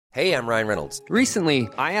Hey, I'm Ryan Reynolds. Recently,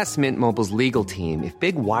 I asked Mint Mobile's legal team if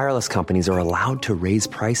big wireless companies are allowed to raise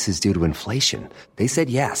prices due to inflation. They said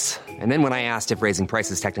yes. And then when I asked if raising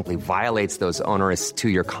prices technically violates those onerous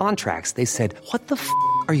two-year contracts, they said, "What the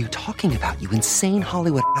are you talking about, you insane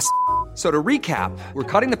Hollywood ass?" So to recap, we're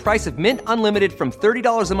cutting the price of Mint Unlimited from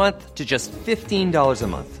 $30 a month to just $15 a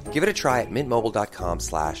month. Give it a try at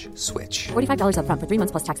mintmobile.com/switch. $45 up front for 3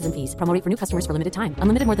 months plus taxes and fees. Promo rate for new customers for limited time.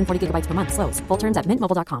 Unlimited more than 40 gigabytes per month. Slows full terms at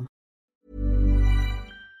mintmobile.com.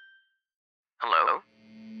 Hello?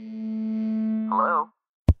 Hello?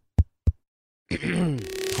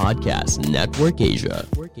 Podcast Network Asia.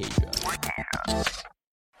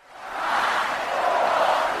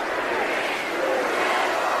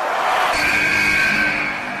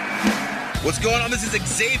 What's going on? This is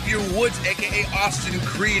Xavier Woods, a.k.a. Austin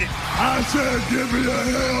Creed. I said give me a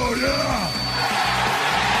hell yeah!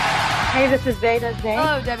 Hey, this is Zeta Zay.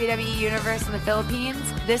 Hello, WWE Universe in the Philippines.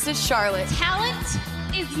 This is Charlotte. Talent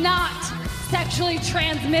is not sexually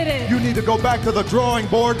transmitted. You need to go back to the drawing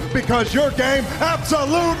board because your game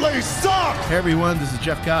absolutely sucks! Hey everyone, this is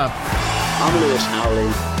Jeff Cobb. I'm Lewis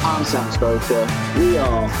Howley. I'm Sam Spoker. We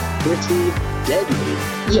are pretty deadly.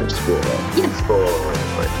 Yes, boy. Yes, boy.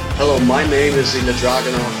 Hello, my name is Ilya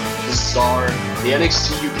Dragunov, the star, the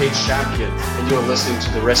NXT UK champion, and you're listening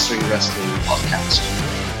to the Wrestling Podcast.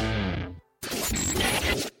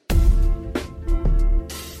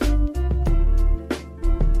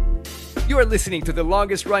 You are listening to the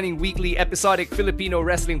longest-running weekly episodic Filipino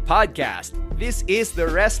wrestling podcast. This is the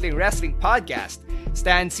Wrestling Podcast.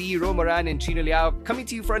 Stan C, Romoran, and Chino Liao coming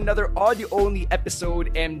to you for another audio-only episode,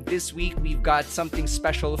 and this week we've got something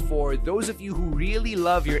special for those of you who really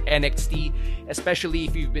love your NXT, especially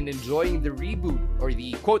if you've been enjoying the reboot, or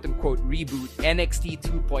the quote-unquote reboot, NXT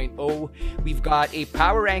 2.0. We've got a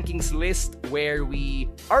power rankings list where we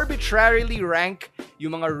arbitrarily rank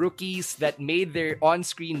yung mga rookies that made their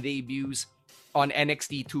on-screen debuts on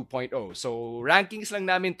NXT 2.0. So, rankings lang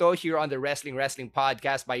namin to here on the Wrestling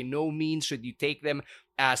Podcast. By no means should you take them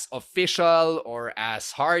as official or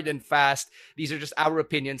as hard and fast. These are just our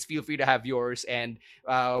opinions. Feel free to have yours. And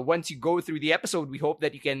once you go through the episode, we hope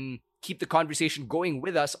that you can keep the conversation going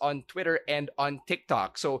with us on Twitter and on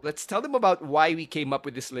TikTok. So, let's tell them about why we came up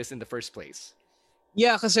with this list in the first place.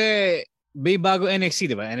 Yeah, kasi may bago NXT,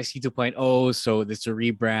 diba? NXT 2.0, so this is a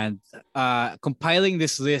rebrand. Compiling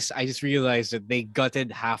this list, I just realized that they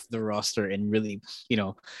gutted half the roster and really,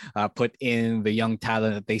 put in the young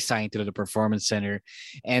talent that they signed to the Performance Center.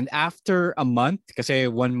 And after a month, kasi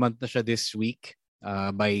 1 month na siya this week,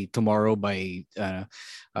 by tomorrow, by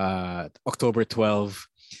October 12.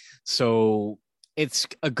 So it's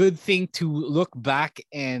a good thing to look back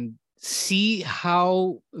and see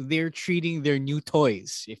how they're treating their new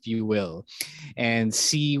toys, if you will, and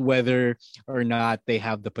see whether or not they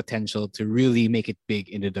have the potential to really make it big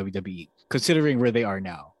in the WWE, considering where they are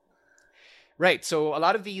now. Right. So a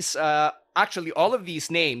lot of these, actually all of these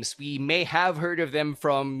names, we may have heard of them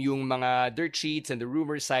from yung mga dirt sheets and the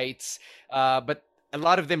rumor sites, but a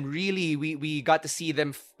lot of them really, we got to see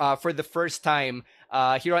them for the first time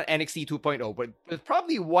here on NXT 2.0. But with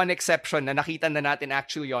probably one exception na nakita na natin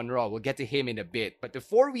actually on Raw. We'll get to him in a bit. But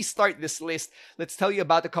before we start this list, let's tell you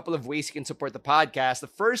about a couple of ways you can support the podcast. The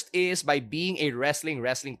first is by being a Wrestling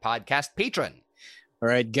Podcast patron. All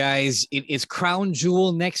right, guys, it is Crown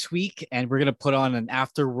Jewel next week, and we're going to put on an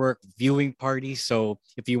after-work viewing party. So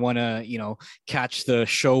if you want to, catch the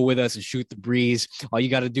show with us and shoot the breeze, all you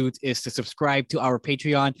got to do is to subscribe to our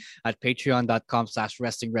Patreon at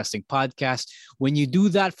patreon.com/wrestling podcast. When you do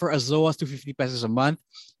that for as low as 250 pesos a month,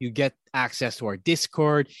 you get access to our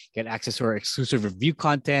Discord, get access to our exclusive review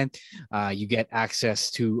content, you get access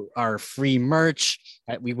to our free merch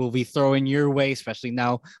that we will be throwing your way, especially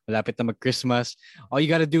now, malapit na mag-Christmas. All you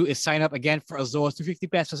got to do is sign up again for as low as 250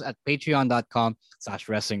 pesos at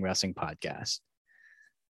patreon.com/wrestling podcast.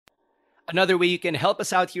 Another way you can help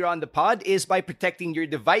us out here on the pod is by protecting your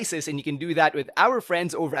devices, and you can do that with our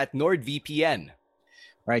friends over at NordVPN.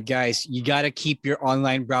 All right, guys, you got to keep your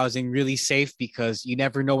online browsing really safe because you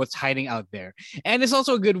never know what's hiding out there. And it's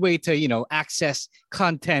also a good way to, access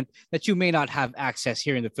content that you may not have access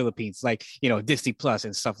here in the Philippines, like, Disney Plus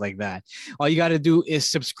and stuff like that. All you got to do is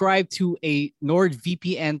subscribe to a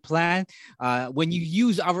NordVPN plan. When you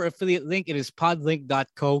use our affiliate link, it is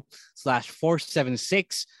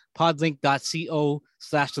podlink.co/476,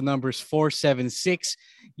 podlink.co/476.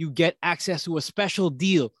 You get access to a special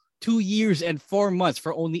deal, 2 years and 4 months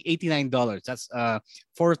for only $89. That's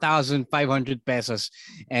 4,500 pesos.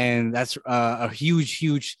 And that's a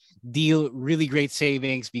huge deal. Really great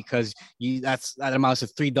savings because that amounts to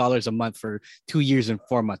 $3 a month for 2 years and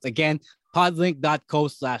 4 months. Again,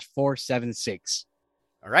 podlink.co/476.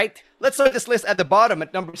 All right, let's start this list at the bottom.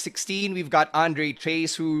 At number 16, we've got Andre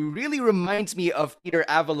Chase, who really reminds me of Peter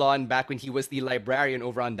Avalon back when he was the librarian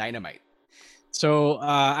over on Dynamite. So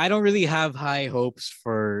I don't really have high hopes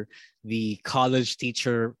for the college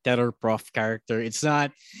teacher, terror prof character. It's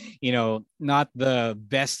not, not the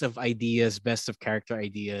best of ideas, best of character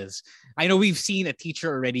ideas. I know we've seen a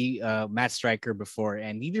teacher already, Matt Stryker, before,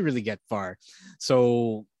 and he didn't really get far.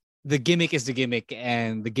 So the gimmick is the gimmick,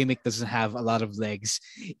 and the gimmick doesn't have a lot of legs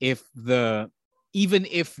even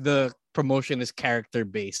if the promotion is character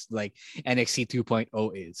based like NXT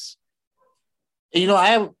 2.0 is.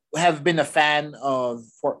 I have been a fan of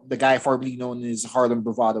the guy formerly known as Harlem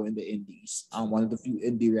Bravado in the Indies. I'm one of the few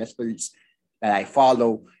indie wrestlers that I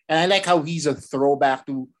follow, and I like how he's a throwback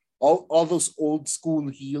to all those old school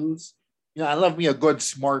heels. I love me a good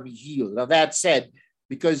smarmy heel. Now that said,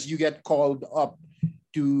 because you get called up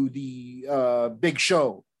to the big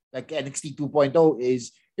show like NXT 2.0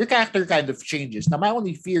 is, your character kind of changes. Now my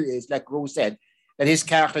only fear is, like Rose said, that his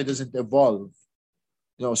character doesn't evolve.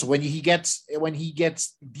 So when he gets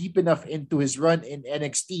deep enough into his run in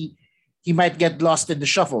NXT, he might get lost in the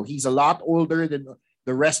shuffle. He's a lot older than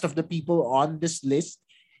the rest of the people on this list.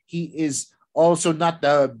 He is also not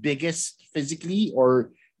the biggest physically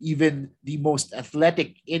or even the most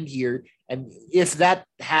athletic in here. And if that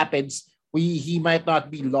happens, he might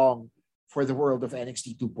not be long for the world of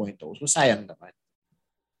NXT 2.0. So sayang naman.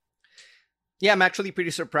 Yeah, I'm actually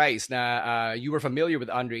pretty surprised na you were familiar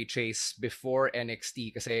with Andre Chase before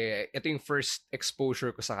NXT kasi ito yung first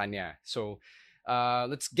exposure ko sa kanya. So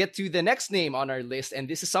let's get to the next name on our list, and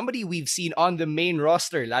this is somebody we've seen on the main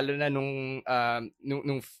roster, lalo na nung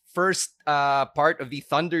first part of the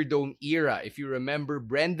Thunderdome era. If you remember,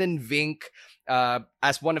 Brendan Vink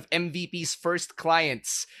as one of MVP's first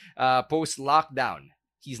clients post-lockdown.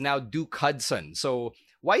 He's now Duke Hudson. So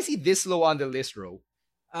why is he this low on the list, Ro?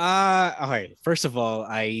 Okay. First of all,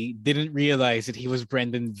 I didn't realize that he was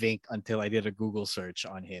Brendan Vink until I did a Google search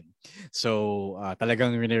on him. So,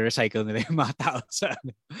 talagang recycle nila yung mga tao sa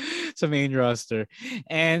main roster.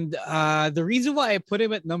 And the reason why I put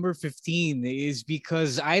him at number 15 is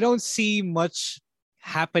because I don't see much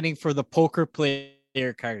happening for the poker player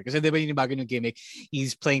character. Kasi diba yung bago yung gimmick,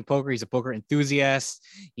 he's playing poker, he's a poker enthusiast,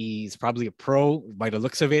 he's probably a pro by the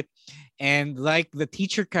looks of it. And like the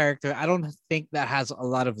teacher character, I don't think that has a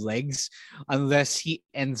lot of legs unless he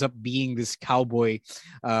ends up being this cowboy,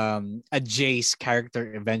 a Jace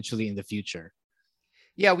character eventually in the future.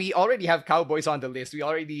 Yeah, we already have cowboys on the list. We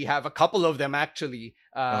already have a couple of them actually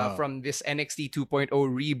from this NXT 2.0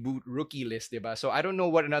 reboot rookie list, diba? So I don't know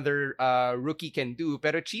what another rookie can do.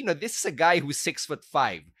 Pero Chino, this is a guy who's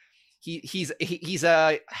 6'5". He's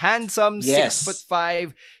a handsome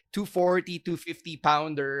 6'5", 240, 250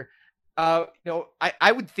 pounder.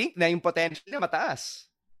 I would think na yung potential na mataas.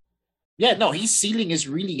 Yeah, no, his ceiling is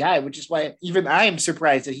really high, which is why even I am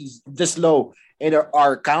surprised that he's this low in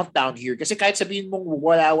our countdown here. Kasi kahit sabihin mong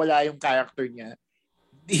wala yung character niya,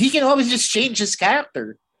 he can always just change his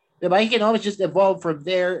character. Diba? He can always just evolve from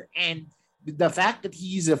there. And the fact that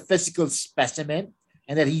he's a physical specimen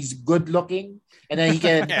and that he's good looking and that he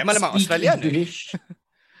can speak English.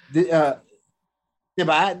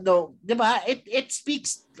 Diba? No, diba? It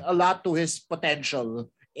speaks a lot to his potential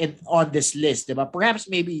on this list. Diba? Perhaps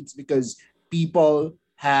maybe it's because people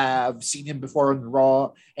have seen him before on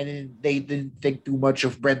Raw and they didn't think too much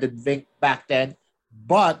of Brendan Vink back then.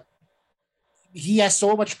 But he has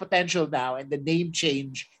so much potential now, and the name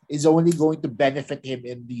change is only going to benefit him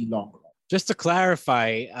in the long run. Just to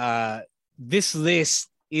clarify, this list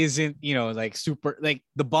isn't, like super, like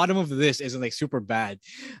the bottom of the list isn't like super bad.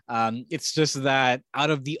 It's just that out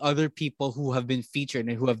of the other people who have been featured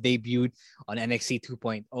and who have debuted on NXT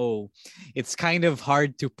 2.0, it's kind of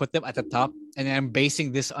hard to put them at the top. And I'm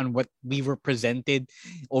basing this on what we were presented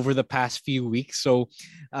over the past few weeks. So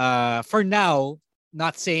for now,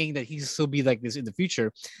 not saying that he'll still be like this in the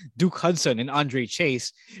future, Duke Hudson and Andre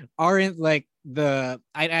Chase aren't like I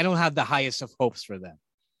don't have the highest of hopes for them.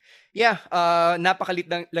 Yeah, napakalit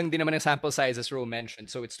lang din naman ng sample size, as Ro mentioned.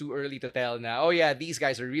 So it's too early to tell now, these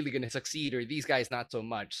guys are really going to succeed or these guys not so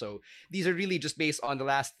much. So these are really just based on the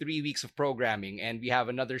last 3 weeks of programming. And we have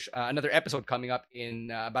another episode coming up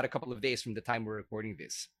in about a couple of days from the time we're recording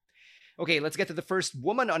this. Okay, let's get to the first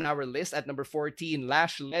woman on our list at number 14,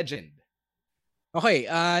 Lash Legend. Okay,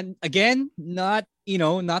 again, not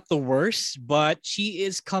the worst, but she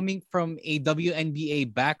is coming from a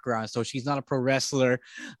WNBA background, so she's not a pro wrestler.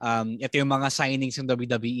 Ito yung mga signings ng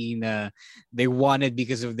WWE na they wanted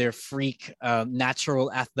because of their freak,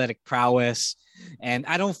 natural athletic prowess, and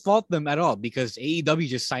I don't fault them at all because AEW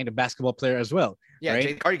just signed a basketball player as well. Yeah, right?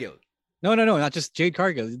 Jade Cargill. No, not just Jade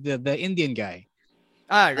Cargill, the Indian guy.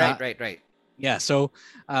 Right. Yeah, so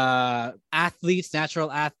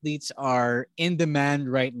natural athletes are in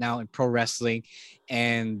demand right now in pro wrestling.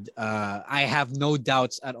 And I have no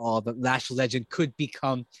doubts at all that Lash Legend could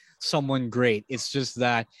become someone great. It's just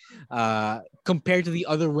that compared to the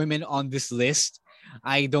other women on this list,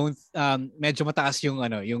 I don't, medyo mataas yung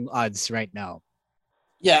odds right now.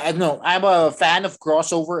 Yeah, I don't know. I'm a fan of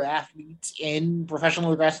crossover athletes in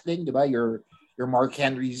professional wrestling, diba? Your Mark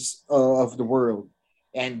Henrys of the world.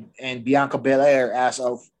 And Bianca Belair as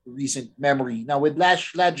of recent memory. Now with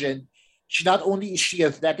Lash Legend, she not only is she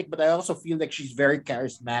athletic, but I also feel like she's very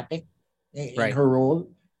charismatic in her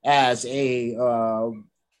role as a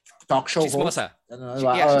talk show host. I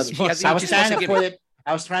was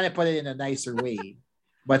trying to put it in a nicer way,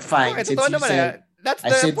 but fine. That's the point of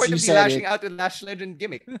the lashing out with Lash Legend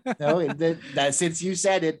gimmick. No, since you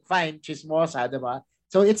said it, fine, chismosa, diba?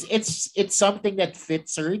 So it's something that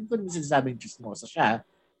fits her. Hindi ko naman sinasabing chismosa siya.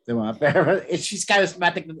 Diba? Pero she's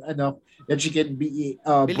charismatic enough that she can be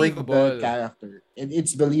bring the character. And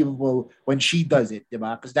it's believable when she does it.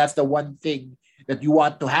 Diba? Because that's the one thing that you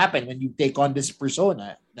want to happen when you take on this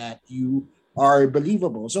persona, that you are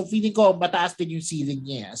believable. So feeling ko mataas din yung ceiling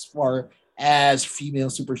niya as far as female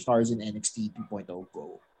superstars in NXT 2.0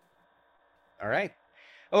 go. All right.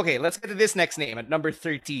 Okay, let's get to this next name at number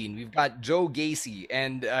 13. We've got Joe Gacy.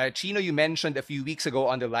 And Chino, you mentioned a few weeks ago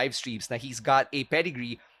on the live streams that he's got a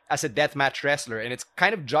pedigree as a deathmatch wrestler. And it's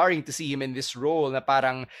kind of jarring to see him in this role na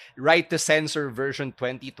parang Right to Censor version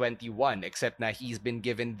 2021, except na he's been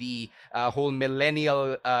given the whole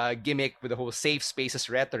millennial gimmick with the whole safe spaces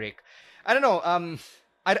rhetoric. I don't know.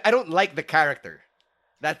 I don't like the character.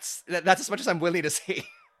 That's as much as I'm willing to say.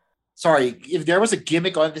 Sorry, if there was a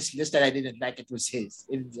gimmick on this list that I didn't like, it was his.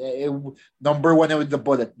 Number one with the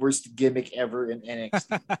bullet, worst gimmick ever in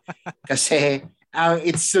NXT. Kasi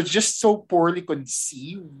it's just so poorly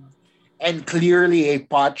conceived and clearly a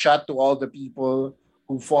pot shot to all the people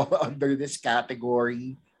who fall under this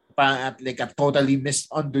category. Like a totally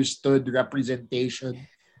misunderstood representation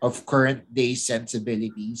of current day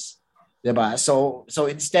sensibilities. Diba? So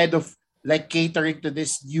instead of like catering to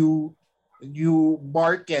this new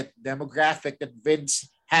market demographic that Vince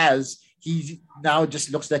has, he now just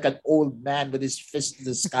looks like an old man with his fist in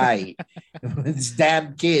the sky with his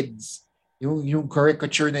damn kids, yung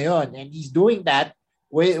caricature na yon. And he's doing that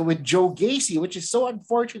with Joe Gacy, which is so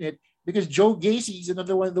unfortunate because Joe Gacy is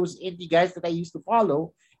another one of those indie guys that I used to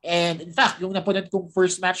follow. And in fact, yung napunod kong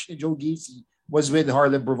first match ni Joe Gacy was with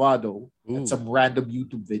Harlem Bravado at some random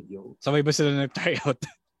YouTube video. Sabay ba sila nag-try out?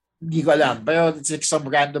 Hindi ko alam. Pero it's like some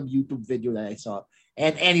random YouTube video that I saw.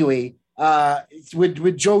 And anyway,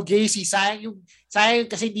 with Joe Gacy, sayang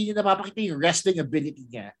kasi hindi niya napapakita yung wrestling ability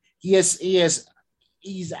niya. He's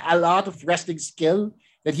a lot of wrestling skill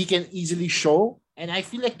that he can easily show. And I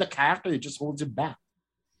feel like the character just holds him back.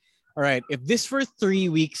 All right. If this were 3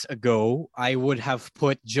 weeks ago, I would have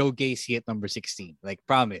put Joe Gacy at number 16. Like,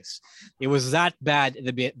 promise. It was that bad at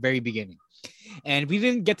the very beginning. And we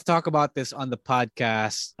didn't get to talk about this on the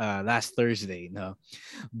podcast last Thursday, no.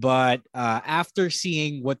 But after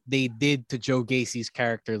seeing what they did to Joe Gacy's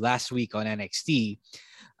character last week on NXT,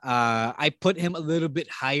 I put him a little bit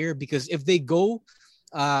higher because if they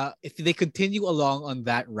continue along on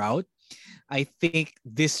that route, I think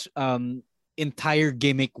this entire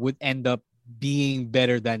gimmick would end up being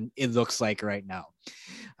better than it looks like right now.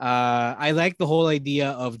 I like the whole idea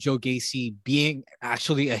of Joe Gacy being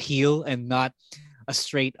actually a heel and not a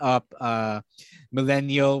straight up woke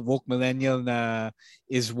millennial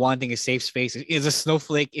is wanting a safe space, is a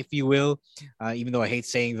snowflake, if you will, even though I hate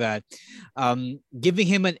saying that. Giving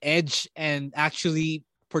him an edge and actually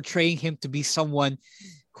portraying him to be someone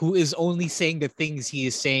who is only saying the things he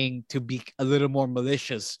is saying to be a little more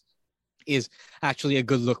malicious is actually a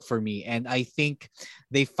good look for me. And I think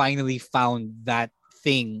they finally found that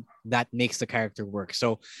thing that makes the character work.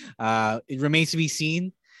 So it remains to be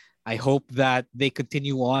seen. I hope that they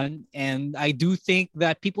continue on. And I do think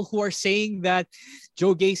that people who are saying that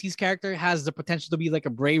Joe Gacy's character has the potential to be like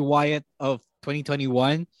a Bray Wyatt of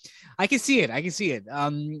 2021, I can see it.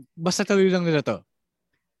 Basta tuloy lang nila to.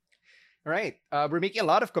 All right. We're making a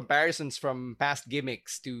lot of comparisons from past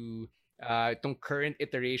gimmicks to itong current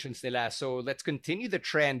iterations nila. So let's continue the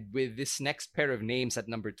trend with this next pair of names at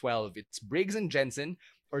number 12. It's Briggs and Jensen,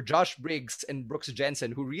 or Josh Briggs and Brooks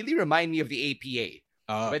Jensen, who really remind me of the APA.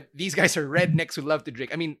 But these guys are rednecks who love to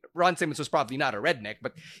drink. I mean, Ron Simmons was probably not a redneck,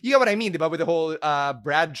 but you get what I mean, diba? With the whole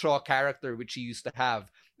Bradshaw character, which he used to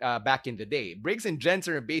have back in the day. Briggs and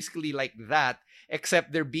Jensen are basically like that,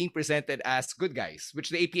 except they're being presented as good guys, which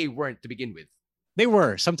the APA weren't to begin with. They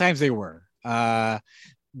were. Sometimes they were.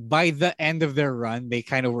 By the end of their run, they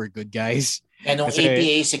kind of were good guys. And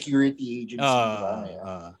APA security agency.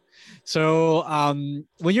 So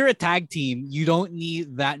when you're a tag team, you don't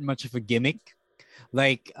need that much of a gimmick.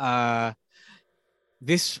 Like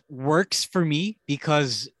this works for me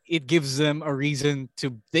because it gives them a reason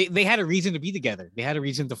to they had a reason to be together. They had a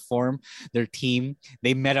reason to form their team.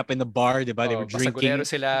 They met up in the bar, diba? They were drinking.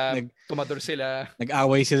 Sila, tumador sila.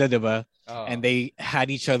 Nag-away sila, diba? And they had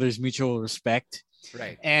each other's mutual respect.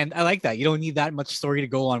 Right. And I like that. You don't need that much story to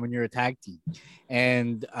go on when you're a tag team.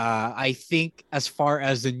 And I think as far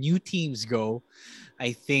as the new teams go,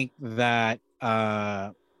 I think that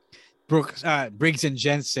Briggs and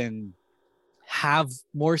Jensen have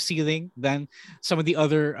more ceiling than some of the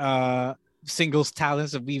other singles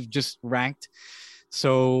talents that we've just ranked.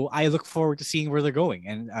 So I look forward to seeing where they're going.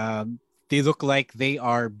 And they look like they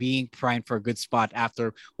are being primed for a good spot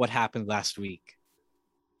after what happened last week.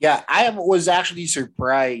 Yeah, I was actually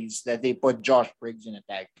surprised that they put Josh Briggs in a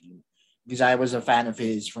tag team because I was a fan of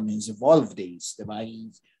his from his Evolve days. Diba?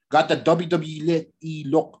 He's got the WWE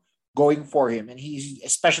look going for him, and he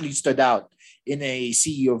especially stood out in a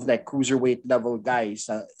sea of like cruiserweight level guys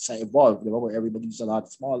sa Evolve, diba? Where everybody's a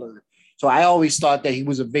lot smaller. So I always thought that he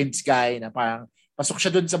was a Vince guy na parang pasok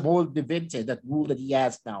siya dun sa mold ni Vince, that rule that he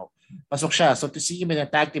has now. Pasok siya. So to see him in a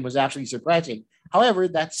tag team was actually surprising. However,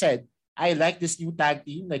 that said, I like this new tag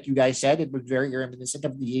team. Like you guys said, it was very reminiscent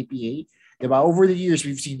of the APA. Diba? Over the years,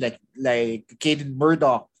 we've seen like Caden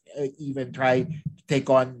Murdoch even try to take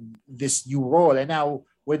on this new role. And now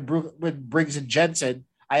with Briggs and Jensen,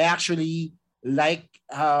 I actually like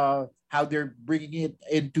how they're bringing it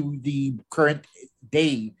into the current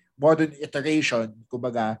day, modern iteration,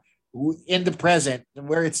 kumbaga, in the present,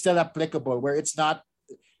 where it's still applicable, where it's not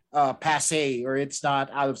passe or it's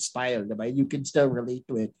not out of style. Diba? You can still relate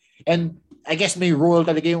to it. And I guess may role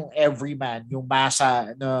talaga yung everyman, yung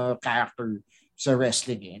masa na character sa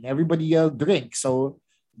wrestling. And everybody drink. So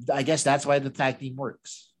I guess that's why the tag team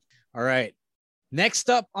works. All right. Next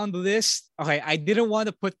up on the list, okay, I didn't want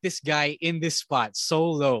to put this guy in this spot so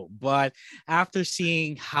low, but after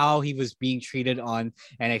seeing how he was being treated on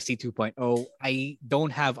NXT 2.0, I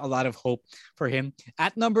don't have a lot of hope for him.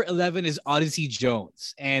 At number 11 is Odyssey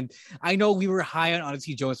Jones. And I know we were high on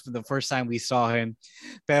Odyssey Jones for the first time we saw him,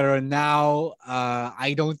 but now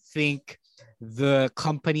I don't think the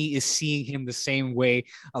company is seeing him the same way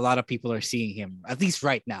a lot of people are seeing him, at least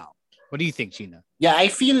right now. What do you think, Gina? Yeah, I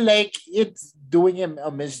feel like it's doing him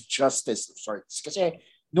a misjustice of sorts. Kasi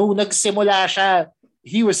nung nagsimula siya,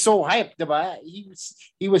 he was so hyped, diba?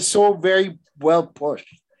 He was so very well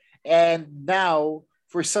pushed. And now,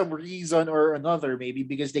 for some reason or another, maybe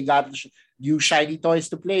because they got new shiny toys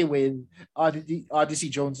to play with, Odyssey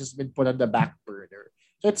Jones has been put on the back burner.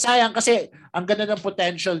 So it's sayang kasi ang ganda ng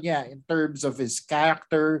potential niya in terms of his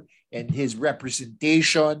character and his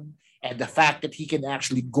representation. And the fact that he can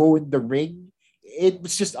actually go in the ring, it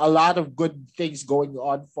was just a lot of good things going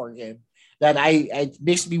on for him that it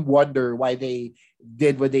makes me wonder why they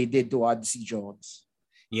did what they did to Odyssey Jones.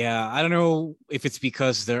 Yeah, I don't know if it's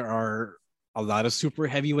because there are a lot of super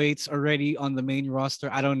heavyweights already on the main roster.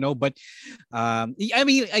 I don't know, but I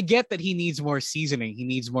mean, I get that he needs more seasoning. He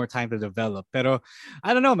needs more time to develop. Pero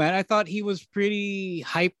I don't know, man. I thought he was pretty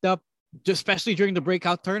hyped up, especially during the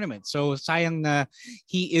breakout tournament. So sayang na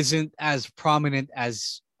he isn't as prominent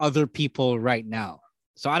as other people right now.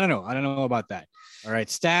 So I don't know about that. All right,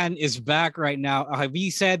 Stan is back right now. We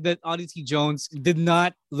said that Odyssey Jones did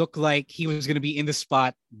not look like he was going to be in the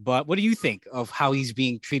spot, but what do you think of how he's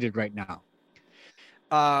being treated right now?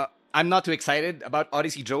 I'm not too excited about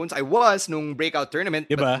Odyssey Jones. I was nung breakout tournament,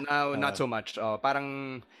 diba? But now not so much.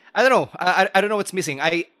 Parang I don't know. I don't know what's missing.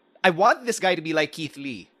 I want this guy to be like Keith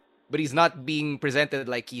Lee, but he's not being presented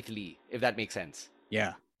like Keith Lee, if that makes sense.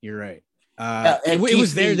 Yeah, you're right. It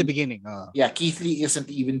was there at the beginning. Yeah, Keith Lee isn't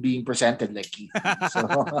even being presented like Keith Lee.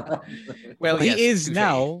 So. Well, he is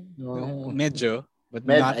now, medyo, but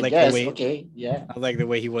not like the way. Okay, yeah, not like the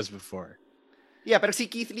way he was before. Yeah, pero si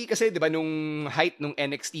Keith Lee kasi, diba, nung height nung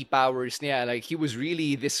NXT powers niya, like, he was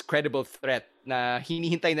really this credible threat na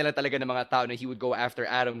hinihintay na lang talaga ng mga tao na he would go after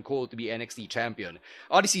Adam Cole to be NXT champion.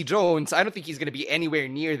 Odyssey Jones, I don't think he's gonna be anywhere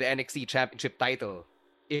near the NXT championship title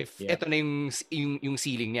if ito na yung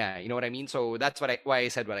ceiling niya. You know what I mean? So that's why I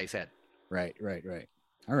said what I said. Right.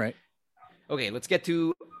 All right. Okay, let's get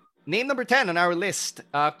to name number 10 on our list.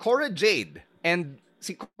 Cora Jade. And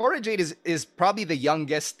see, Cora Jade is probably the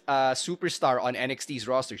youngest superstar on NXT's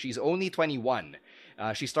roster. She's only 21.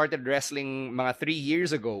 She started wrestling mga 3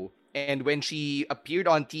 years ago. And when she appeared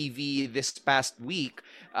on TV this past week,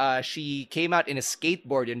 she came out in a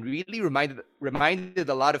skateboard and really reminded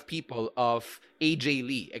a lot of people of AJ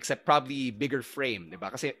Lee, except probably bigger frame, diba?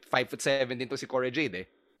 Kasi 5'7" din to si Cora Jade eh.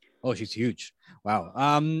 Oh, she's huge. Wow.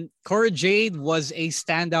 Cora Jade was a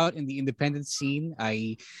standout in the independent scene.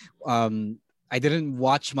 I didn't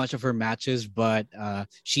watch much of her matches, but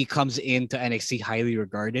she comes into NXT highly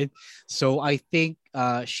regarded. So I think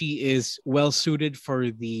she is well suited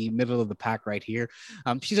for the middle of the pack right here.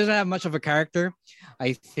 She doesn't have much of a character.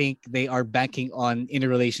 I think they are banking on in a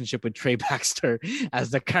relationship with Trey Baxter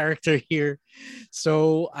as the character here.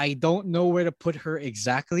 So I don't know where to put her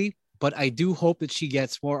exactly, but I do hope that she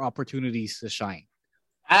gets more opportunities to shine.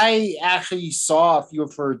 I actually saw a few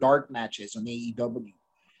of her dark matches on AEW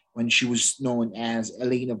when she was known as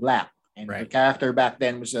Elena Black. And her character back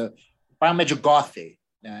then was parang medyo goth eh.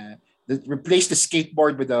 That replaced the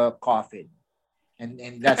skateboard with a coffin.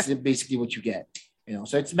 And that's basically what you get. You know,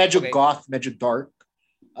 so it's medyo goth, medyo dark.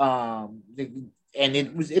 And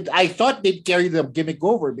I thought they'd carry the gimmick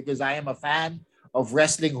over because I am a fan of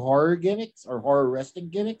wrestling horror gimmicks or horror wrestling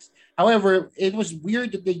gimmicks. However, it was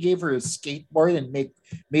weird that they gave her a skateboard and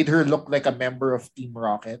made her look like a member of Team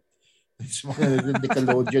Rocket. It's one of the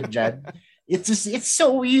Nickelodeon dyan. It's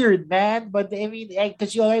so weird, man. But I mean,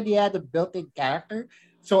 because you already had a built-in character,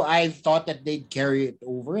 so I thought that they'd carry it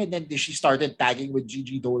over. And then she started tagging with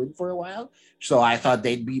Gigi Dolan for a while, so I thought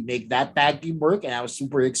they'd make that tag team work, and I was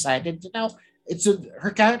super excited. So now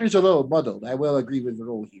her character's a little muddled. I will agree with the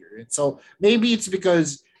role here, and so maybe it's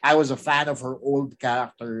because I was a fan of her old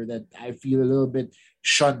character that I feel a little bit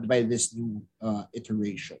shunned by this new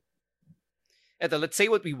iteration. Eto, let's say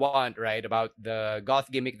what we want, right, about the goth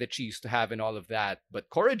gimmick that she used to have and all of that. But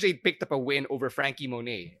Cora Jade picked up a win over Frankie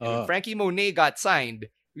Monet. And when Frankie Monet got signed,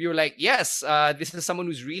 we were like, yes, this is someone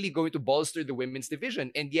who's really going to bolster the women's division.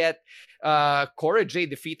 And yet, Cora Jade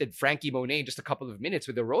defeated Frankie Monet in just a couple of minutes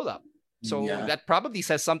with a roll-up. So that probably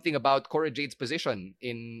says something about Cora Jade's position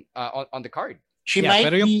on the card. She might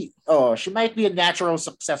be a natural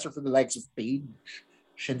successor for the likes of Paige,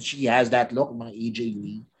 since she has that look, mga AJ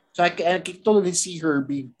Lee. So I can totally see her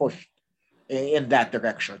being pushed in that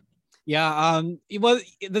direction. Yeah. Well,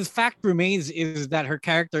 the fact remains is that her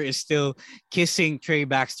character is still kissing Trey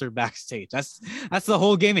Baxter backstage. That's the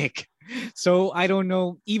whole gimmick. So I don't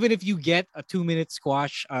know. Even if you get a 2-minute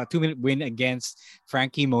squash, 2-minute win against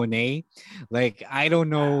Frankie Monet, like I don't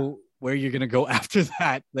know where you're gonna go after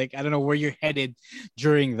that. Like I don't know where you're headed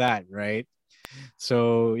during that, right?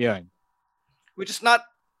 So yeah. Which is not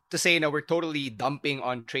to say we're totally dumping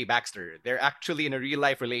on Trey Baxter. They're actually in a real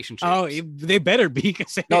life relationship. Oh, they better be.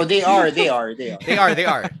 Kasi... No, they are. They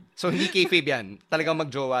are. So hindi kayfabe yan. Talagang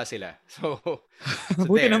magjowa sila. So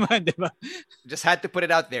Buti naman, diba? Just had to put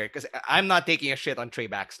it out there because I'm not taking a shit on Trey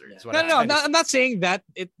Baxter. No, I'm not saying that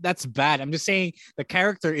that's bad. I'm just saying the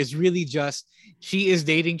character is really just she is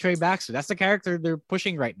dating Trey Baxter. That's the character they're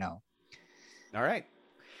pushing right now. All right.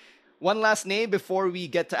 One last name before we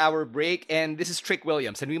get to our break, and this is Trick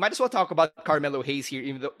Williams. And we might as well talk about Carmelo Hayes here,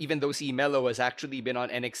 even though si Melo has actually been on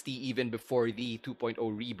NXT even before the 2.0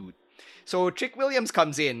 reboot. So Trick Williams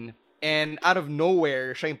comes in, and out of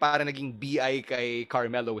nowhere, siya yung parang naging BI kay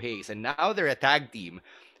Carmelo Hayes. And now they're a tag team.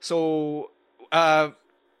 So,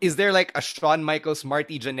 is there like a Shawn Michaels,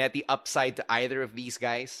 Marty Jannetty upside to either of these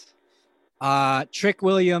guys? Trick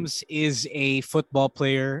Williams is a football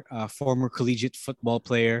player, former collegiate football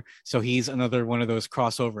player. So he's another one of those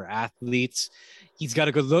crossover athletes. He's got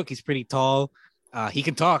a good look. He's pretty tall. He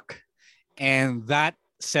can talk. And that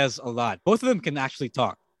says a lot. Both of them can actually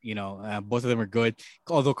talk. Both of them are good.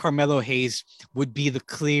 Although Carmelo Hayes would be the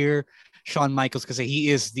clear Shawn Michaels because he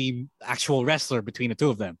is the actual wrestler between the two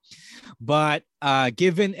of them. But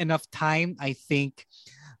given enough time, I think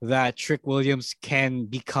that Trick Williams can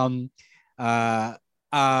become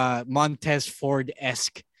Montez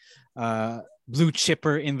Ford-esque blue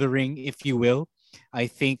chipper in the ring, if you will. I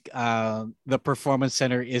think the Performance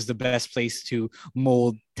Center is the best place to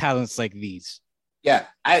mold talents like these. Yeah,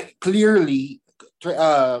 clearly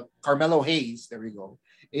Carmelo Hayes, there we go,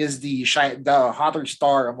 is the hotter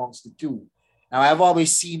star amongst the two. Now, I've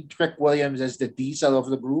always seen Trick Williams as the diesel of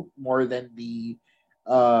the group more than the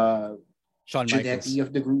Shawn Jannetty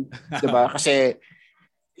of the group. Diba? Kasi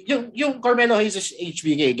yung Carmelo Hayes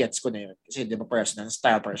HBK gets ko na yun. Kasi di ba personal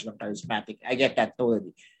style, personal charismatic. I get that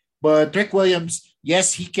totally. But Trick Williams,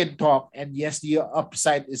 yes, he can talk, and yes, the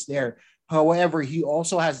upside is there. However, he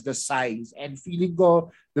also has the size, and feeling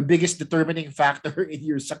ko the biggest determining factor in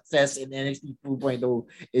your success in NXT 2.0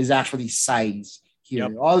 is actually size here.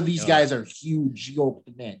 Yep. All of these guys are huge yoked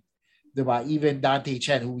men. Diba? Even Dante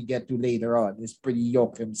Chen, who we get to later on, is pretty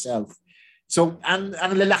yoked himself. So, ang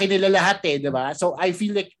lalaki nila lahat diba? So, I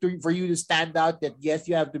feel like for you to stand out that yes,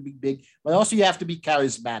 you have to be big, but also you have to be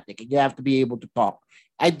charismatic and you have to be able to talk.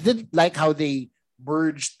 I didn't like how they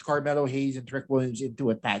merged Carmelo Hayes and Trick Williams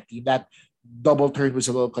into a tag team. That double turn was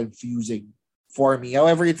a little confusing for me.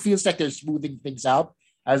 However, it feels like they're smoothing things out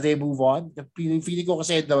as they move on. The feeling ko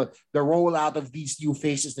kasi the rollout of these new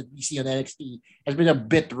faces that we see on NXT has been a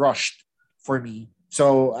bit rushed for me.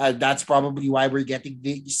 So that's probably why we're getting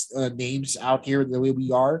these names out here the way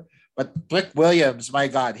we are. But Trick Williams, my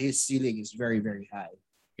God, his ceiling is very, very high.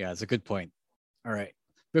 Yeah, it's a good point. All right.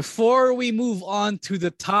 Before we move on to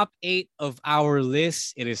the top 8 of our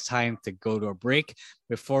list, it is time to go to a break.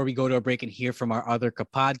 Before we go to a break and hear from our other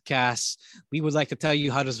podcasts, we would like to tell you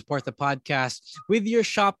how to support the podcast with your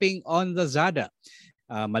shopping on Lazada.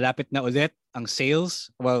 Malapit na ulit ang sales.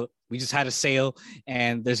 Well, we just had a sale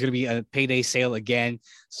and there's going to be a payday sale again.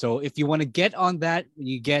 So if you want to get on that,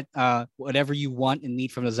 you get whatever you want and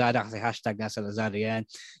need from Lazada, kasi hashtag nasa Lazada yan,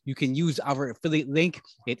 you can use our affiliate link.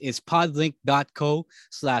 It is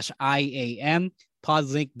podlink.co/IAM,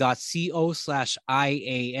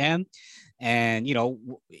 podlink.co/IAM. And, you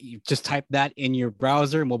just type that in your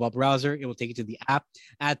browser, mobile browser. It will take you to the app,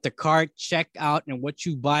 add the cart, check out, and what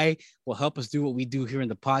you buy will help us do what we do here in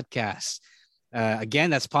the podcast. Again,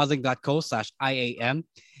 that's podlink.co/IAM.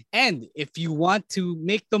 And if you want to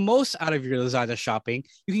make the most out of your Lazada shopping,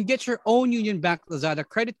 you can get your own Union Bank Lazada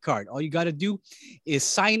credit card. All you got to do is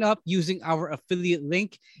sign up using our affiliate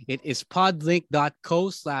link. It is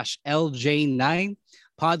podlink.co/LJ9,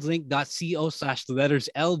 podlink.co/the letters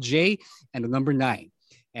LJ and the number 9.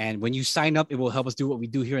 And when you sign up, it will help us do what we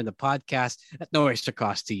do here in the podcast at no extra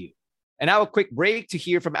cost to you. And now a quick break to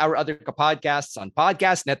hear from our other podcasts on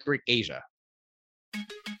Podcast Network Asia.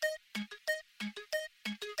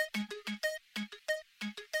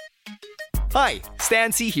 Hi,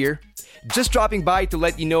 Stan C here. Just dropping by to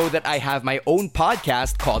let you know that I have my own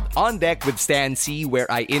podcast called On Deck with Stan C, where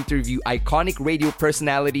I interview iconic radio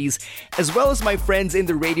personalities as well as my friends in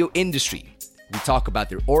the radio industry. We talk about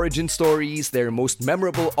their origin stories, their most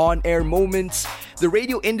memorable on-air moments, the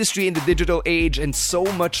radio industry in the digital age, and so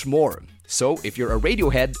much more. So if you're a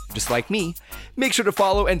Radiohead, just like me, make sure to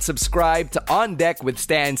follow and subscribe to On Deck with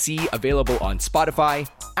Stan C, available on Spotify,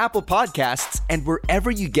 Apple Podcasts, and wherever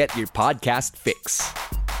you get your podcast fix.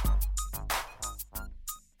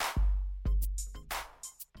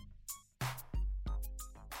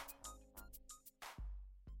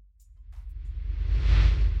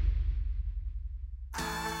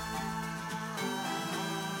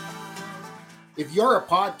 If you're a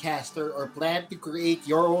podcaster or plan to create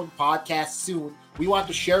your own podcast soon, we want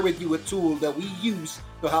to share with you a tool that we use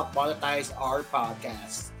to help monetize our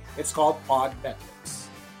podcasts. It's called Podmetrics.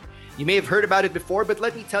 You may have heard about it before, but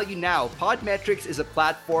let me tell you now, Podmetrics is a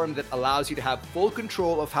platform that allows you to have full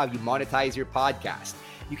control of how you monetize your podcast.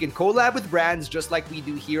 You can collab with brands just like we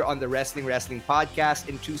do here on the Wrestling Podcast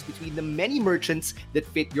and choose between the many merchants that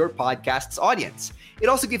fit your podcast's audience. It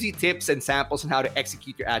also gives you tips and samples on how to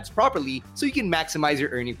execute your ads properly so you can maximize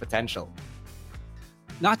your earning potential.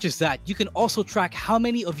 Not just that, you can also track how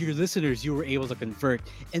many of your listeners you were able to convert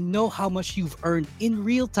and know how much you've earned in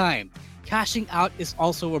real time. Cashing out is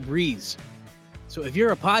also a breeze. So if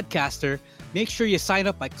you're a podcaster, make sure you sign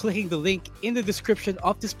up by clicking the link in the description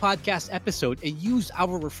of this podcast episode and use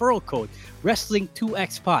our referral code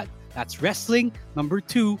Wrestling2XPod. That's Wrestling number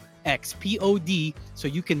 2XPOD so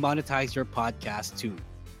you can monetize your podcast too.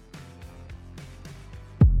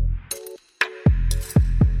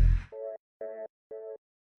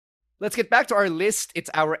 Let's get back to our list. It's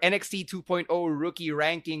our NXT 2.0 rookie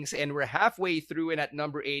rankings, and we're halfway through. And at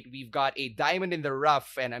number 8, we've got a diamond in the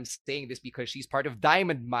rough. And I'm saying this because she's part of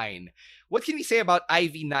Diamond Mine. What can we say about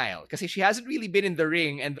Ivy Nile? Because she hasn't really been in the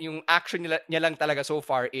ring, and yung action niya lang talaga so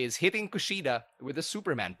far is hitting Kushida with a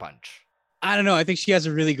Superman punch. I don't know. I think she has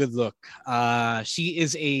a really good look. She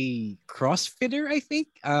is a CrossFitter, I think.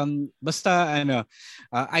 Basta,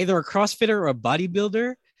 either a CrossFitter or a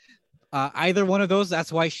bodybuilder. Either one of those,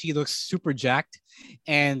 that's why she looks super jacked.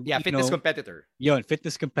 And yeah, fitness competitor.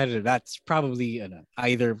 Fitness competitor. That's probably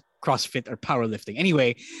either CrossFit or powerlifting.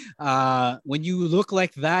 Anyway, when you look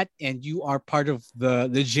like that and you are part of the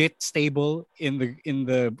legit stable in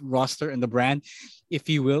the roster and the brand, if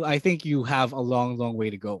you will, I think you have a long way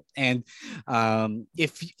to go. And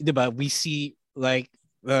if diba, we see like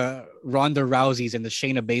the Ronda Rouseys and the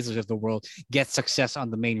Shayna Baszlers of the world get success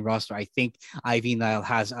on the main roster, I think Ivy Nile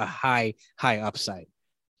has a high upside.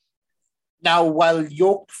 Now, while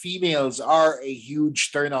yoked females are a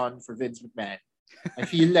huge turn on for Vince McMahon, I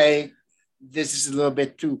feel like this is a little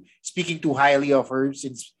bit too speaking too highly of her,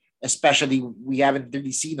 since especially we haven't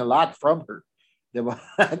really seen a lot from her.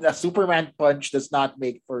 The Superman punch does not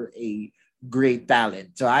make for a great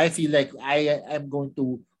talent. So I feel like I am going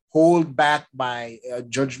to hold back my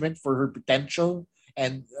judgment for her potential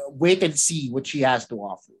and wait and see what she has to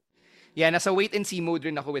offer. Yeah, nasa wait and see mode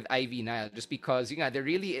rin ako with Ivy Nile, just because there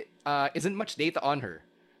really isn't much data on her,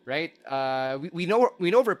 right? We know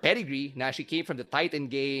of her pedigree. Now she came from the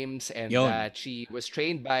Titan Games, and that she was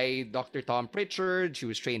trained by Dr. Tom Pritchard. She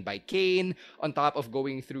was trained by Kane, on top of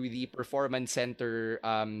going through the Performance Center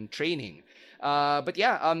training. But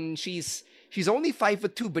yeah, she's only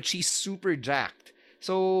 5'2", but she's super jacked.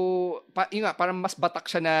 So parang mas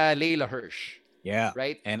batak siya na Layla Hirsch. Yeah,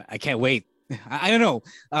 right. And I can't wait. I don't know.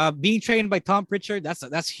 Being trained by Tom Pritchard,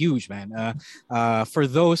 that's huge, man. For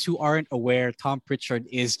those who aren't aware, Tom Pritchard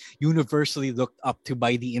is universally looked up to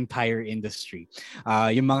by the entire industry.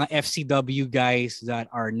 Yung mga FCW guys that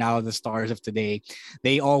are now the stars of today,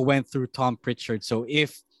 they all went through Tom Pritchard. So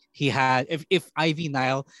if Ivy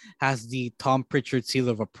Nile has the Tom Pritchard seal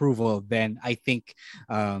of approval, then I think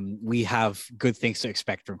we have good things to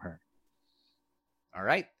expect from her. All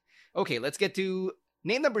right. Okay, let's get to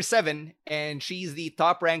name number 7, and she's the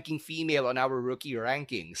top-ranking female on our rookie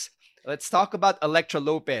rankings. Let's talk about Elektra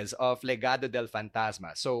Lopez of Legado del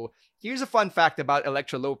Fantasma. So here's a fun fact about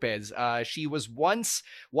Elektra Lopez. She was once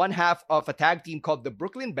one half of a tag team called the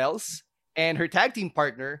Brooklyn Bells, and her tag team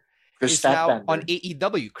partner is now on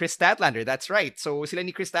AEW. Chris Statlander, that's right. So sila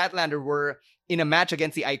ni Chris Statlander were in a match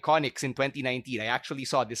against the Iconics in 2019. I actually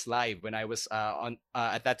saw this live when I was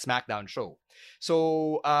at that SmackDown show.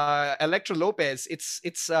 So Elektra Lopez,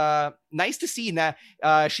 it's nice to see na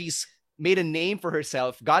she's made a name for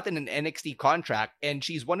herself, gotten an NXT contract, and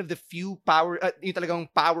she's one of the few yung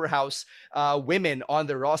powerhouse women on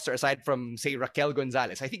the roster aside from, say, Raquel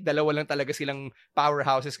Gonzalez. I think dalawa lang talaga silang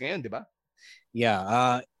powerhouses ngayon, di ba?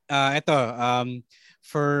 Yeah.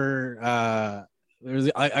 For a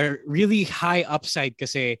really high upside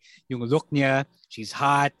kasi yung look niya, she's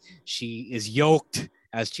hot, she is yoked,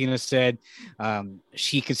 as Chino said.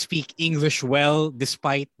 She can speak English well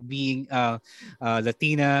despite being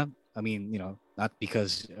Latina. I mean, not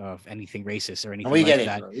because of anything racist or anything like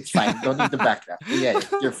that. Bro. It's fine. Don't need to back that. Yeah,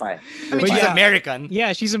 you're fine. She's American.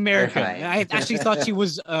 Yeah, she's American. I actually thought she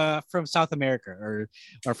was from South America or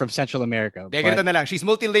from Central America. Ganito na lang. She's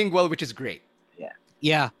multilingual, which is great.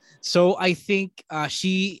 Yeah. So I think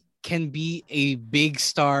she can be a big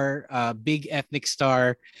star, big ethnic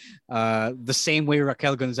star, the same way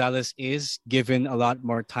Raquel Gonzalez is, given a lot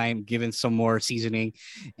more time, given some more seasoning,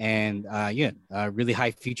 and really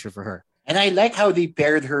high future for her. And I like how they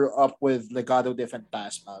paired her up with Legado de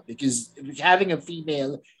Fantasma, because having a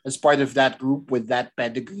female as part of that group with that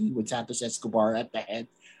pedigree, with Santos Escobar at the head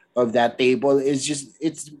of that table,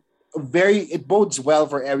 it bodes well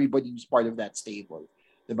for everybody who's part of that stable.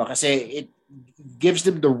 Diba? Kasi it gives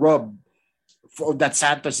them the rub that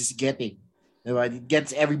Santos is getting. Diba? It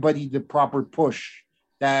gets everybody the proper push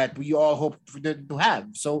that we all hope for them to have.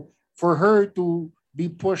 So for her to be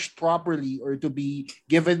pushed properly or to be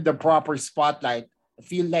given the proper spotlight, I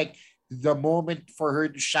feel like the moment for her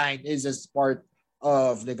to shine is as part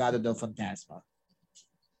of Legado del Fantasma.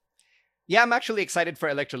 Yeah, I'm actually excited for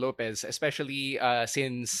Elektra Lopez, especially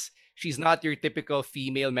since she's not your typical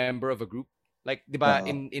female member of a group. Like, diba,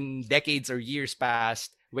 in decades or years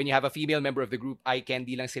past, when you have a female member of the group, eye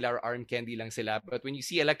candy lang sila or arm candy lang sila. But when you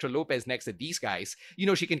see Elektra Lopez next to these guys,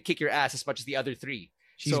 she can kick your ass as much as the other three.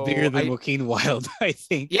 She's bigger than Joaquin Wilde, I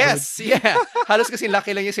think. Yes, yeah. Halos kasi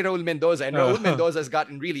laki lang yung si Raul Mendoza. And Raul Mendoza has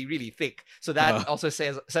gotten really, really thick. So that also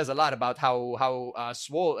says a lot about how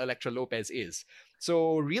swole Elektra Lopez is.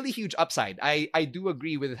 So really huge upside. I do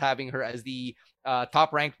agree with having her as the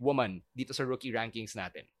top-ranked woman dito sa rookie rankings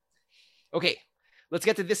natin. Okay, let's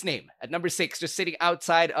get to this name. At number 6, just sitting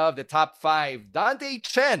outside of the top 5, Dante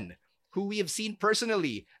Chen, who we have seen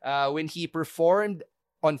personally when he performed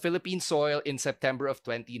on Philippine soil in September of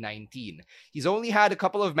 2019. He's only had a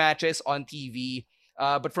couple of matches on TV,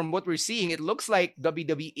 but from what we're seeing, it looks like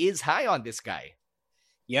WWE is high on this guy.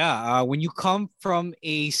 Yeah, when you come from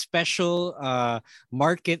a special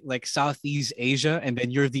market like Southeast Asia, and then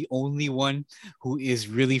you're the only one who is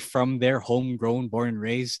really from there, homegrown, born and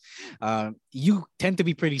raised, you tend to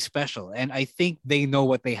be pretty special. And I think they know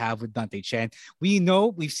what they have with Dante Chen.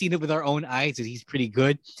 We've seen it with our own eyes that he's pretty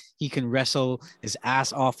good. He can wrestle his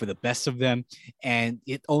ass off for the best of them. And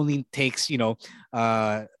it only takes,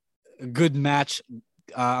 a good match,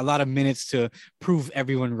 a lot of minutes to prove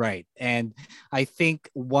everyone right. And I think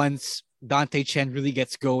once Dante Chen really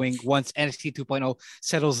gets going, once NXT 2.0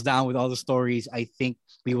 settles down with all the stories, I think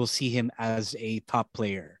we will see him as a top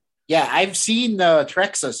player. Yeah, I've seen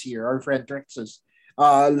Trexus here, our friend Trexus,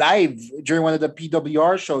 live during one of the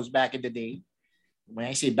PWR shows back in the day. When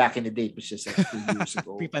I say back in the day, it was just like 2 years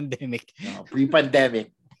ago. Pre-pandemic.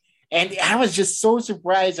 Pre-pandemic. And I was just so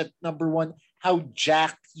surprised at number one, how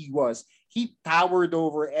jacked he was. He towered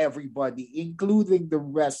over everybody, including the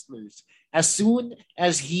wrestlers. As soon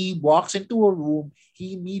as he walks into a room,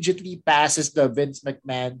 he immediately passes the Vince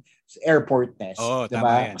McMahon airport test. Oh, diba?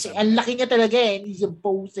 tama yan. Kasi ang laki niya talaga and he's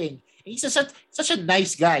imposing. He's such a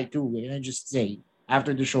nice guy too, can I just say,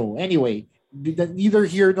 after the show. Anyway, neither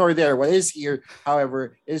here nor there. What is here,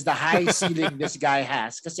 however, is the high ceiling this guy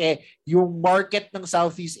has. Kasi yung market ng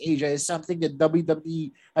Southeast Asia is something that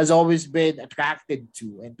WWE has always been attracted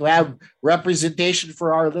to. And to have representation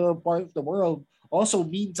for our little part of the world also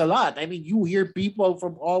means a lot. I mean, you hear people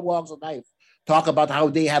from all walks of life talk about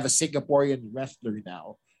how they have a Singaporean wrestler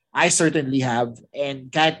now. I certainly have.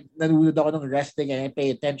 And kahit nanonood ako ng wrestling and I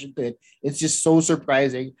pay attention to it, it's just so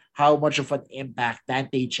surprising how much of an impact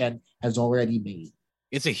Dante Chen has already made.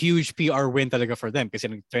 It's a huge PR win talaga for them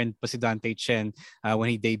kasi nag-trend pa si Dante Chen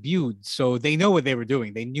when he debuted. So they know what they were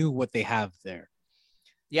doing. They knew what they have there.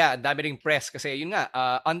 Yeah, ang dami ring press kasi yun nga,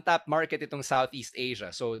 untapped market itong Southeast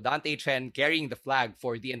Asia. So Dante Chen carrying the flag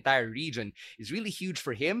for the entire region is really huge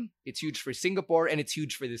for him. It's huge for Singapore and it's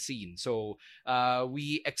huge for the scene. So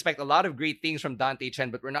we expect a lot of great things from Dante Chen,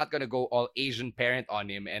 but we're not going to go all Asian parent on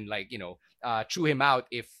him and chew him out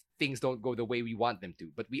if things don't go the way we want them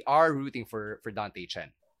to. But we are rooting for Dante Chen.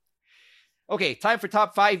 Okay, time for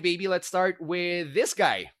top 5, baby. Let's start with this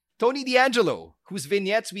guy, Tony D'Angelo, whose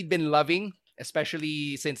vignettes we'd been loving,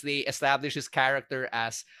 especially since they established his character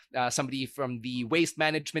as somebody from the waste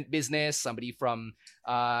management business, somebody from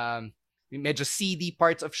medyo seedy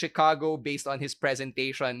parts of Chicago based on his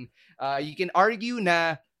presentation. You can argue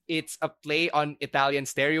na it's a play on Italian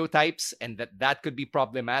stereotypes and that could be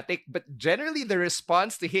problematic, but generally the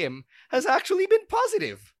response to him has actually been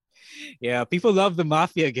positive. Yeah, people love the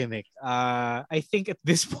mafia gimmick. I think at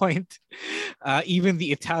this point, even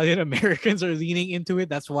the Italian Americans are leaning into it.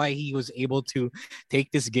 That's why he was able to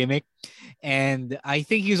take this gimmick. And I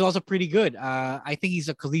think he's also pretty good. I think he's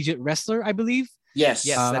a collegiate wrestler, I believe. Yes,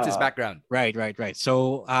 that's his background. Right.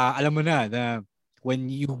 So, alam mo na, when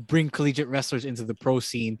you bring collegiate wrestlers into the pro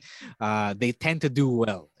scene, they tend to do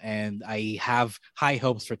well. And I have high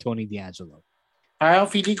hopes for Tony D'Angelo. Parang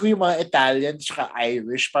feeling ko yung mga Italian tsaka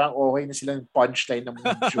Irish, parang okay na silang punchline ng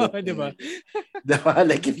mga joke. Diba? Diba?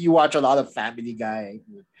 Like if you watch a lot of Family Guy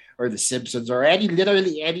or The Simpsons or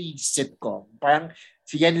literally any sitcom, parang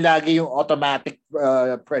yan lagi yung automatic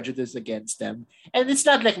prejudice against them. And it's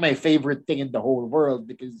not like my favorite thing in the whole world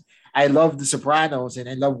because I love The Sopranos and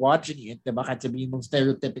I love watching it. Diba? Kahit sabihin mong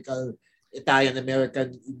stereotypical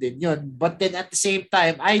Italian-American din yun. But then at the same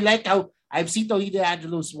time, I like how I've seen Tony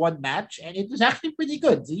D'Angelo's one match, and it was actually pretty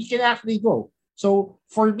good. So he can actually go. So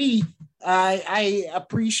for me, I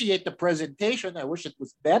appreciate the presentation. I wish it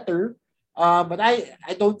was better, but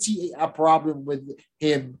I don't see a problem with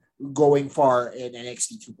him going far in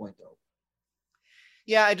NXT 2.0.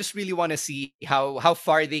 Yeah, I just really want to see how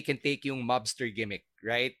far they can take yung mobster gimmick,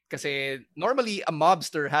 right? Kasi normally a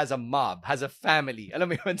mobster has a mob, has a family. Alam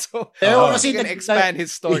mo yun? So, he can expand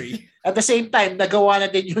his story. At the same time, nagawa na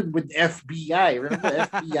din yun with FBI. Remember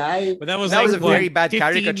FBI? But that was a very bad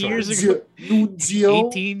caricature. Years ago. Nunzio.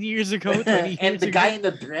 18 years ago, 20 years and the guy in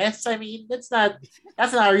the dress, I mean, that's not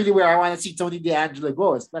really where I want to see Tony D'Angelo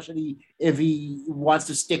go, especially if he wants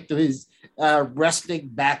to stick to his wrestling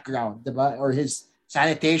background, diba? Or his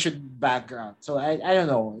sanitation background. So I don't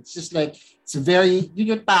know. It's just like, it's very, yun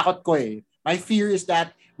yung takot ko eh. My fear is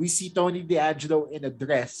that we see Tony D'Angelo in a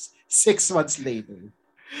dress 6 months later.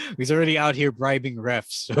 He's already out here bribing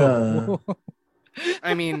refs. So.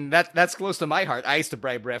 I mean, that's close to my heart. I used to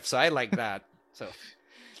bribe refs, so I like that. So,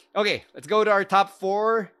 okay, let's go to our top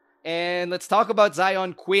 4. And let's talk about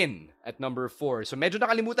Zion Quinn at number 4. So medyo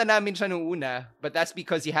nakalimutan namin siya nung una, but that's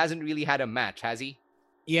because he hasn't really had a match, has he?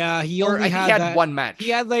 Yeah, he only had one match. He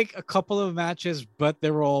had like a couple of matches, but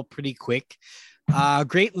they were all pretty quick.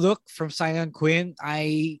 Great look from Cyan Quinn.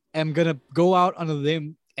 I am gonna go out on a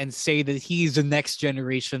limb and say that he's the next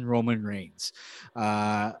generation Roman Reigns.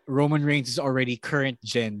 Roman Reigns is already current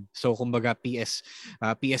gen. So kumbaga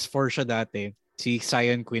PS4 siya dati. Si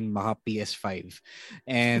Cyan Quinn maka PS5.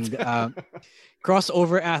 And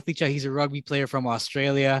crossover athlete siya. He's a rugby player from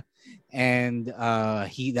Australia. And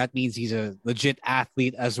that means he's a legit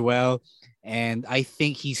athlete as well. And I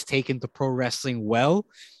think he's taken to pro wrestling well.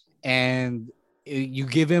 And you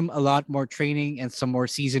give him a lot more training and some more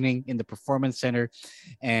seasoning in the performance center,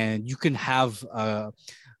 and you can have a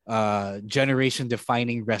generation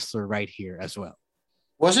defining wrestler right here as well.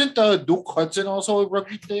 Wasn't Duke Hudson also a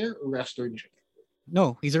rugby player or wrestler?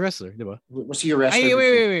 No, he's a wrestler. Diba? Was he a wrestler?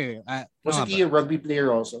 Wait. Wasn't he a rugby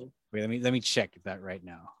player also? Wait, let me check that right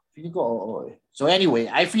now. So anyway,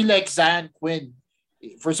 I feel like Cyan Quinn,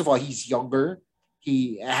 first of all, he's younger.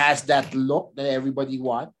 He has that look that everybody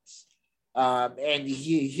wants. And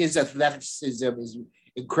his athleticism is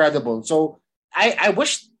incredible. So I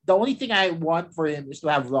wish the only thing I want for him is to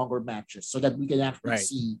have longer matches so that we can actually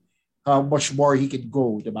see how much more he can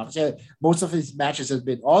go. Kasi most of his matches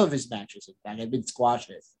all of his matches in fact, have been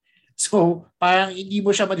squashes. So parang hindi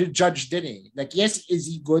mo siya ma-judge din eh. Like, yes, is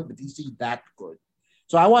he good, but is he that good?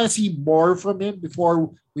 So I want to see more from him before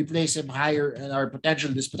we place him higher in our potential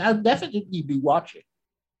list. But I'll definitely be watching.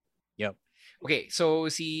 Yep. Okay, so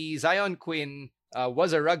si Zion Quinn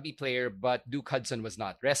was a rugby player, but Duke Hudson was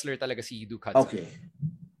not. Wrestler talaga si Duke Hudson. Okay.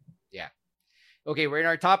 Yeah. Okay, we're in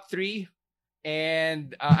our top 3.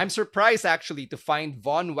 And I'm surprised actually to find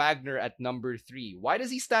Von Wagner at number 3. Why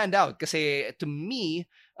does he stand out? Because to me,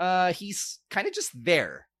 he's kind of just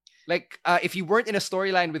there. Like, if he weren't in a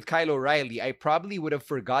storyline with Kyle O'Reilly, I probably would have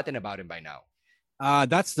forgotten about him by now.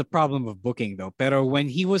 That's the problem of booking, though. Pero when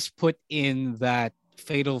he was put in that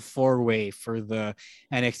fatal 4-way for the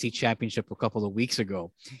NXT Championship a couple of weeks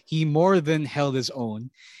ago, he more than held his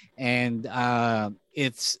own. And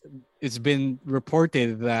it's been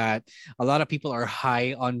reported that a lot of people are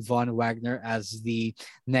high on Von Wagner as the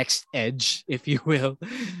next Edge, if you will.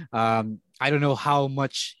 I don't know how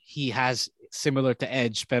much he has similar to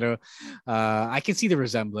Edge, but I can see the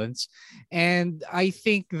resemblance. And I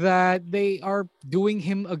think that they are doing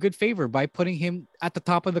him a good favor by putting him at the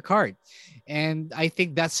top of the card. And I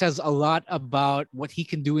think that says a lot about what he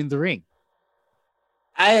can do in the ring.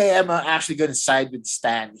 I am actually going to side with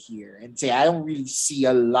Stan here and say I don't really see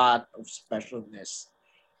a lot of specialness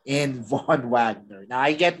in Von Wagner. Now,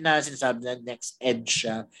 I get na sinasabi na next Edge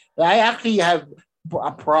siya, but I actually have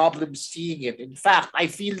a problem seeing it. In fact, I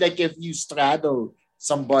feel like if you straddle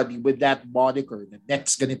somebody with that moniker, the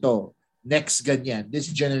next ganito, next ganyan, this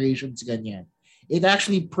generation's ganyan, it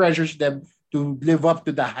actually pressures them to live up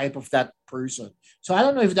to the hype of that person. So I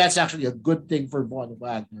don't know if that's actually a good thing for Von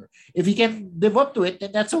Wagner. If he can live up to it,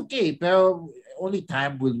 then that's okay. But only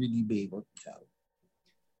time will really be able to tell.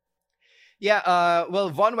 Yeah, well,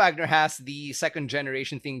 Von Wagner has the second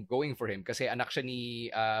generation thing going for him kasi anak siya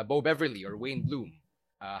ni Bo Beverly or Wayne Bloom,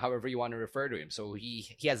 however you want to refer to him. So he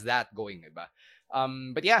has that going, diba?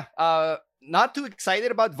 But yeah, not too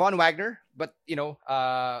excited about Von Wagner, but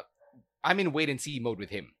I'm in wait and see mode with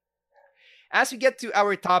him. As we get to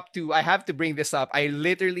our top 2, I have to bring this up. I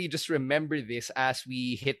literally just remember this as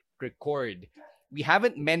we hit record. We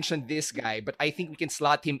haven't mentioned this guy, but I think we can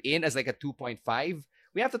slot him in as like a 2.5.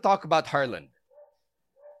 We have to talk about Harland.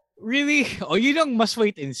 Really? Oh, you don't must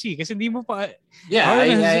wait and see kasi hindi mo pa. Yeah,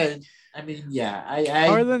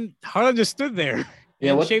 Harland just stood there.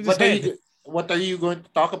 Yeah, what are you going to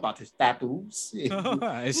talk about? His tattoos?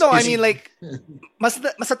 I mean, like, mas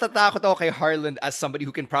natatakot ako kay Harland as somebody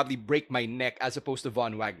who can probably break my neck as opposed to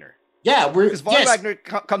Von Wagner. Yeah, because Von Wagner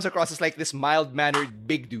comes across as like this mild-mannered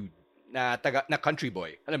big dude na country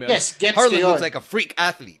boy. Alam mo yun? Yes, gets Harland looks like a freak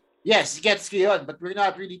athlete. Yes, gets yun, but we're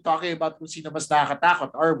not really talking about kung sino mas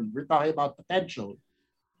nakakatakot, are we? We're talking about potential.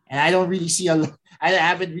 And I don't really see I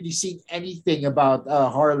haven't really seen anything about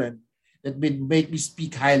Harland that would make me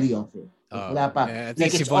speak highly of him. Wala pa. I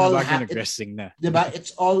think si Von Wagner nag-wrestling na. Diba?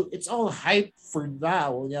 It's all hype for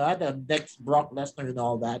now. The next Brock Lesnar and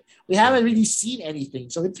all that. We haven't really seen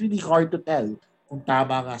anything, so it's really hard to tell kung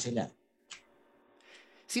tama nga sila.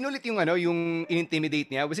 Sino ulit yung in-intimidate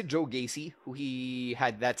niya? Was it Joe Gacy who he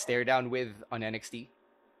had that stare down with on NXT?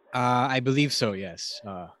 I believe so, yes.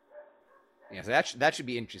 Yeah, so that should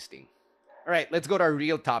be interesting. All right, let's go to our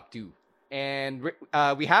real top 2. And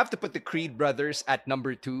we have to put the Creed brothers at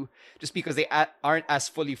number 2 just because they aren't as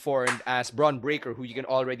fully formed as Braun Breaker, who you can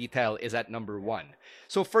already tell is at number 1.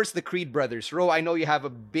 So first, the Creed brothers. Ro, I know you have a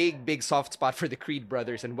big soft spot for the Creed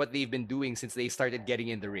brothers and what they've been doing since they started getting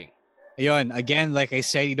in the ring. Ayun, again, like I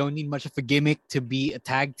said, you don't need much of a gimmick to be a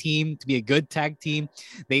tag team, to be a good tag team.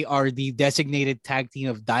 They are the designated tag team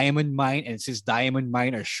of Diamond Mine. And since Diamond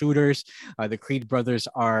Mine are shooters, the Creed brothers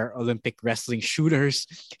are Olympic wrestling shooters.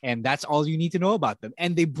 And that's all you need to know about them.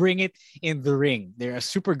 And they bring it in the ring. They're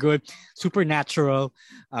super good, super natural.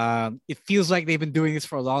 It feels like they've been doing this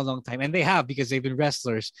for a long, long time. And they have because they've been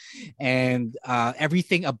wrestlers. And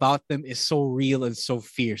everything about them is so real and so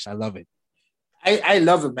fierce. I love it. I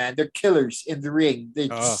love them, man. They're killers in the ring. They're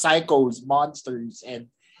psychos, monsters, and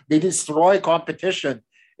they destroy competition.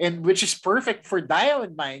 And which is perfect for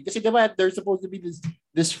Diamond Mine. Because they're supposed to be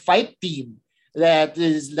this fight team that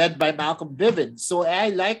is led by Malcolm Bivens. So I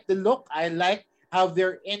like the look. I like how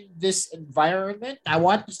they're in this environment. I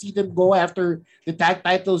want to see them go after the tag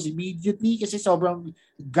titles immediately kasi sobrang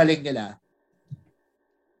galing nila.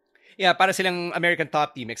 Yeah, para silang American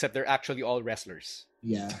Top Team except they're actually all wrestlers.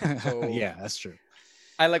 Yeah. So, yeah, that's true.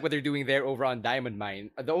 I like what they're doing there over on Diamond Mine.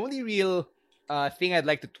 The only real thing I'd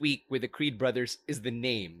like to tweak with the Creed brothers is the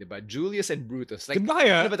name, diba? Julius and Brutus. Like,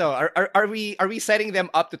 ano ba to? Are we setting them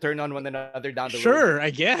up to turn on one another down the road? Sure, I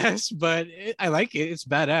guess, but I like it. It's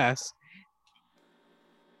badass.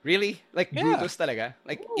 Really? Like Brutus talaga?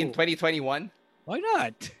 Like in 2021? Why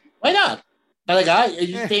not? Why not? Talaga?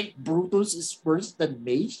 You think Brutus is worse than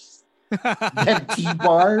Mace? Than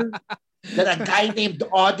T-Bar? Than a guy named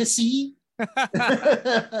Odyssey?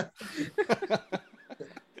 I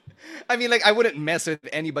mean, like, I wouldn't mess with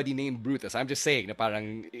anybody named Brutus. I'm just saying, na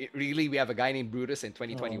parang, really, we have a guy named Brutus in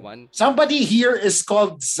 2021? Somebody here is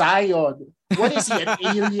called Zion. What is he, an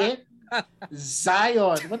alien?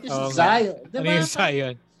 Zion. What is Zion? Ano yung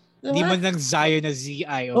Zion? Di man lang Zion na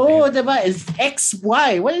Z-I. Oh, diba? Is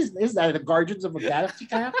XY. What is that? The Guardians of the Galaxy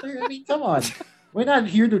character? I mean, come on. We're not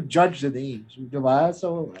here to judge the names, diba?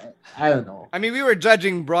 So, I don't know. I mean, we were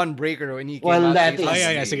judging Braun Breaker when he came out.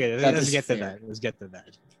 Let's get to that.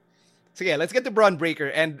 So yeah, let's get to Braun Breaker.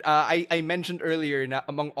 And I mentioned earlier na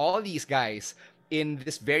among all these guys in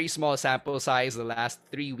this very small sample size, the last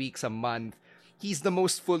 3 weeks, a month, he's the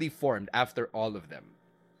most fully formed after all of them.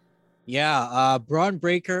 Yeah, Braun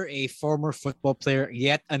Breaker, a former football player,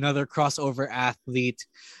 yet another crossover athlete.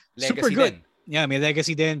 Legacy super good. Din. Yeah, may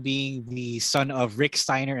legacy then being the son of Rick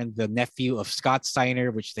Steiner and the nephew of Scott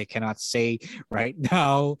Steiner, which they cannot say right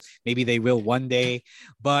now. Maybe they will one day.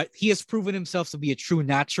 But he has proven himself to be a true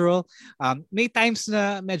natural. May times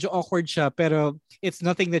na medyo awkward siya, pero it's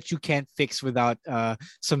nothing that you can't fix without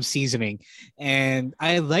some seasoning. And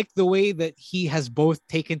I like the way that he has both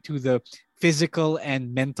taken to the physical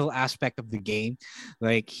and mental aspect of the game.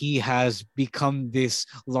 Like, he has become this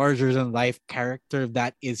larger than life character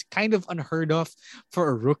that is kind of unheard of for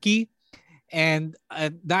a rookie. And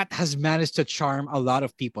that has managed to charm a lot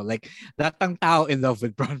of people. Like, datang tao in love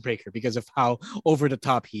with Braun Breaker because of how over the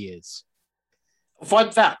top he is. Fun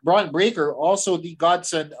fact, Braun Breaker, also the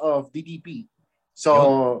godson of DDP.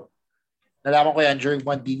 So, nalaman ko yan during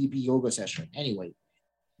one DDP yoga session. Anyway,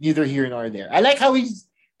 neither here nor there. I like how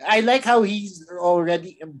he's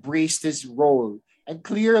already embraced his role. And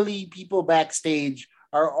clearly people backstage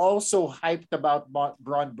are also hyped about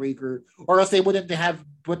Braun Breaker, or else they wouldn't have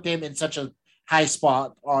put him in such a high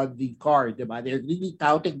spot on the card. Diba? They're really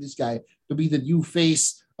touting this guy to be the new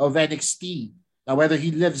face of NXT. Now, whether he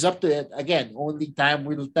lives up to it, again, only time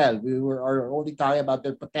will tell. We are only talking about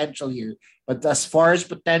their potential here. But as far as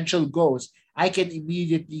potential goes, I can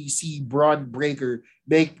immediately see Braun Breaker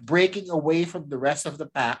breaking away from the rest of the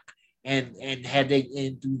pack and heading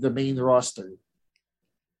into the main roster.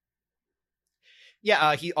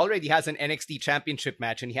 Yeah, he already has an NXT championship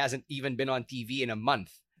match and he hasn't even been on TV in a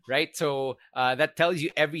month, right? So that tells you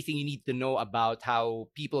everything you need to know about how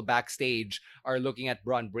people backstage are looking at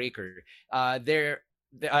Braun Breaker. It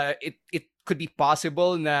could be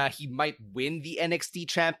possible that he might win the NXT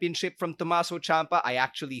championship from Tommaso Ciampa. I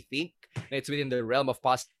actually think it's within the realm of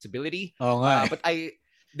possibility. But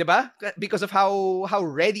diba? Because of how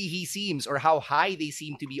ready he seems or how high they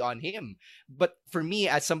seem to be on him. But for me,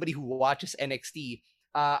 as somebody who watches NXT,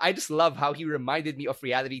 I just love how he reminded me of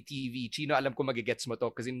reality TV. Chino, alam ko magigets mo to.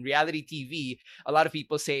 Because in reality TV, a lot of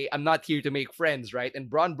people say, I'm not here to make friends, right? And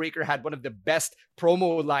Braun Breaker had one of the best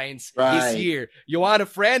promo lines this year. You want a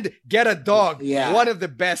friend? Get a dog. Yeah. One of the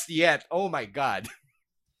best yet. Oh my God.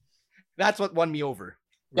 That's what won me over.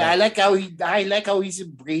 Yeah, right. I like how he's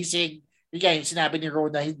embracing, yung sinabi ni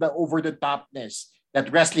Rona, the over the topness that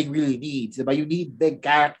wrestling really needs. But you need big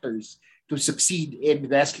characters to succeed in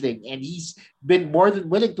wrestling, and he's been more than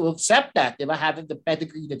willing to accept that, having the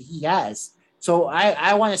pedigree that he has. So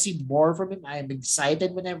I want to see more from him. I'm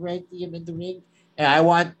excited whenever I see him in the ring, and I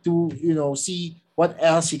want to see what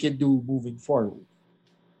else he can do moving forward.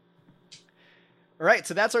 All right,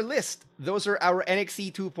 so that's our list. Those are our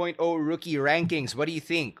NXT 2.0 rookie rankings. What do you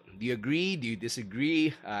think? Do you agree? Do you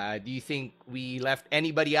disagree? Do you think we left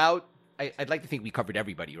anybody out? I'd like to think we covered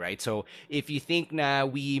everybody, right? So if you think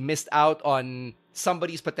we missed out on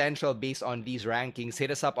somebody's potential based on these rankings,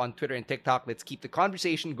 hit us up on Twitter and TikTok. Let's keep the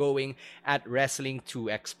conversation going at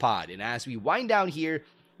Wrestling2XPod. And as we wind down here,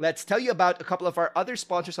 let's tell you about a couple of our other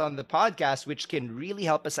sponsors on the podcast, which can really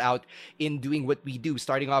help us out in doing what we do,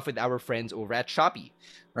 starting off with our friends over at Shopee.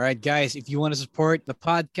 All right, guys, if you want to support the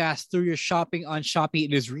podcast through your shopping on Shopee,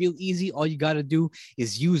 it is real easy. All you got to do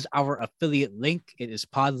is use our affiliate link. It is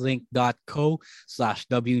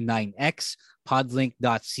podlink.co/W9X,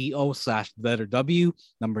 podlink.co/W,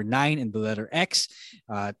 number 9 and the letter X.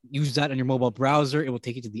 Use that on your mobile browser. It will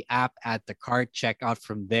take you to the app, add the cart, check out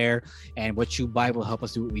from there. And what you buy will help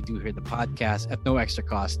us do what we do here at the podcast at no extra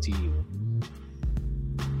cost to you.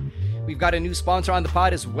 We've got a new sponsor on the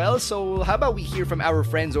pod as well, so how about we hear from our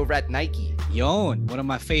friends over at Nike? Yon, one of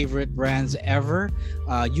my favorite brands ever.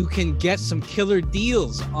 You can get some killer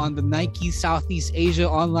deals on the Nike Southeast Asia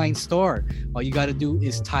online store. All you got to do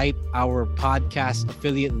is type our podcast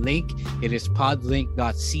affiliate link. It is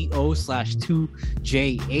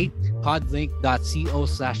podlink.co/2J8,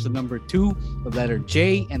 podlink.co/2, the letter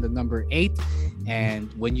J and the number 8.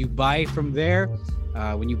 And when you buy from there,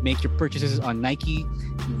 when you make your purchases on Nike,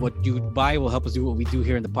 what you buy will help us do what we do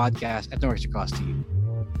here in the podcast at no extra cost to you.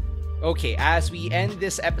 Okay, as we end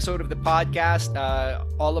this episode of the podcast,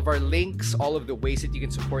 all of our links, all of the ways that you can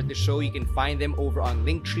support the show, you can find them over on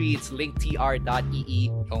Linktree. It's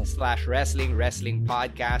linktr.ee/wrestling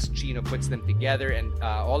podcast. Chino puts them together and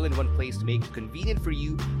all in one place to make it convenient for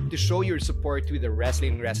you to show your support to the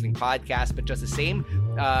Wrestling podcast. But just the same,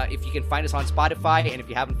 if you can find us on Spotify, and if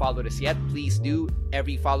you haven't followed us yet, please do.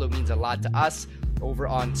 Every follow means a lot to us. Over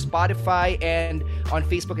on Spotify and on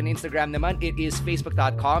Facebook and Instagram naman, it is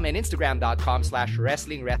facebook.com and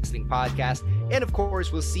instagram.com/wrestling podcast. And of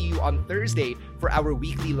course, we'll see you on Thursday for our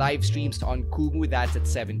weekly live streams on Kumu. That's at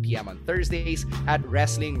 7 p.m. on Thursdays at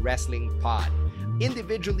Wrestling Pod.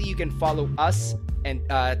 Individually, you can follow us and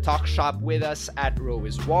talk shop with us at Row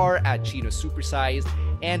is War, at Chino Supersized,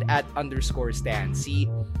 and at _StanC.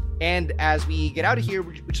 And as we get out of here,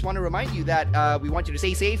 we just want to remind you that we want you to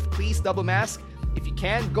stay safe. Please double mask. If you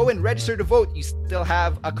can, go and register to vote. You still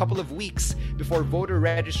have a couple of weeks before voter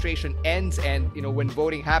registration ends. And, when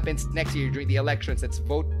voting happens next year during the elections, let's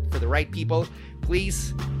vote for the right people,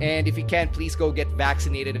 please. And if you can, please go get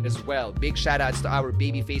vaccinated as well. Big shout outs to our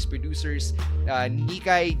babyface producers,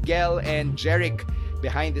 Nikai, Gel, and Jerick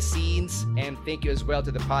behind the scenes. And thank you as well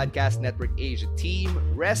to the Podcast Network Asia team.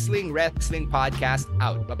 Wrestling Podcast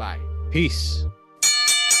out. Bye-bye. Peace.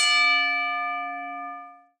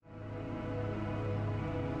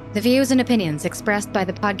 The views and opinions expressed by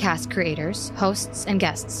the podcast creators, hosts, and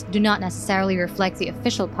guests do not necessarily reflect the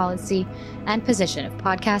official policy and position of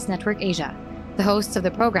Podcast Network Asia, the hosts of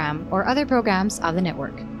the program, or other programs of the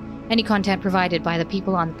network. Any content provided by the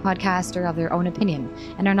people on the podcast are of their own opinion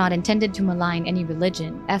and are not intended to malign any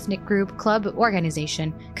religion, ethnic group, club,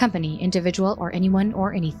 organization, company, individual, or anyone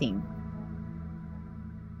or anything.